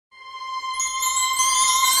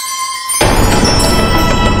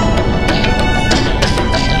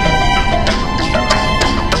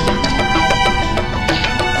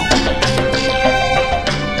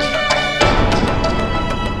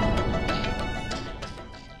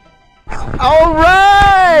All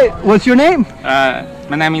right. What's your name?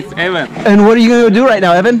 My name is Evan. And what are you going to do right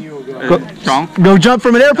now, Evan? Go jump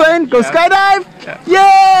from an airplane? Go skydive?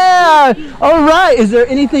 Yeah! All right. Is there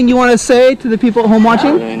anything you want to say to the people at home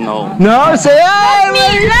watching? No. No? Say hi!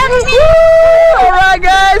 Love me. All right,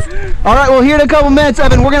 guys. All right, well, here in a couple minutes,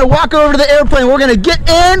 Evan, we're going to walk over to the airplane. We're going to get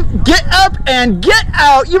in, get up, and get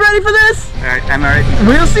out. You ready for this? I'm ready.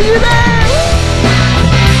 We'll see you there.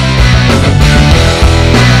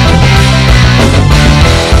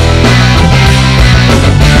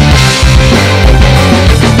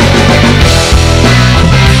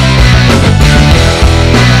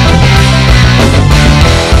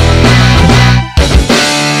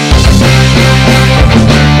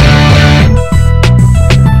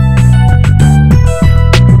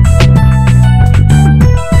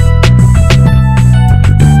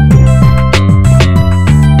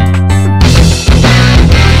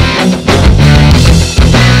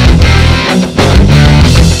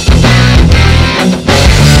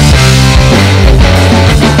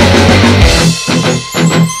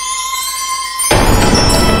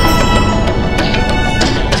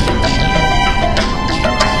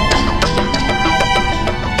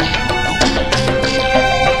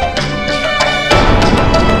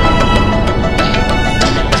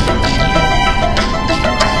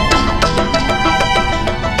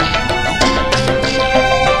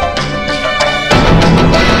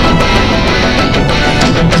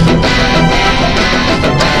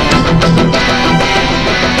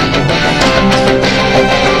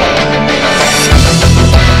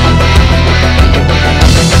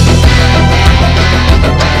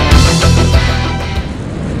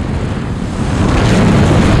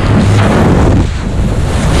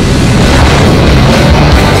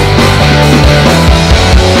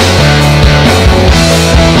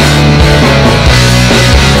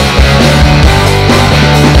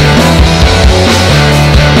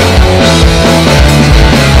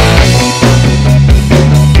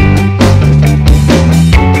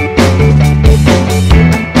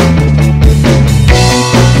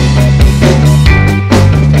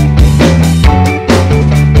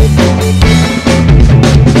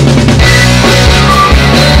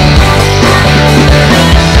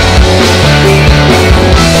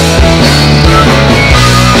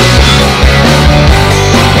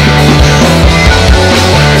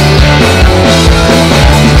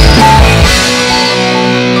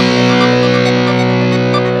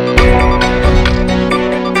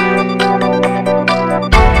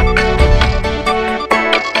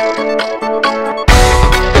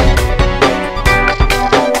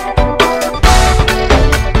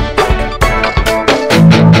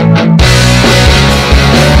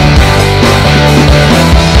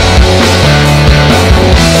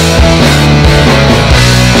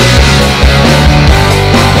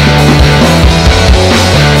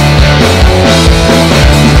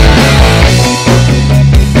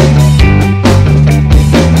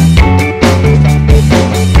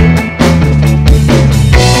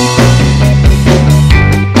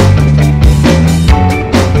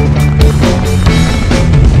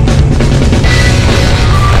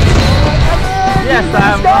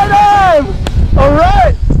 Skydive! All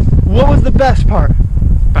right. What was the best part?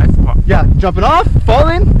 Best part? Yeah, jumping off,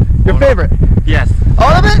 falling. Your favorite? Yes.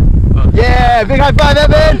 All of it? Yeah. Big high five,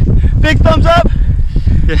 Evan. Big thumbs up.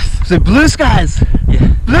 Yes. Say blue skies.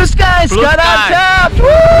 Yeah. Blue skies. Blue Skydive skies. Taft.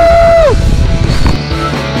 Woo!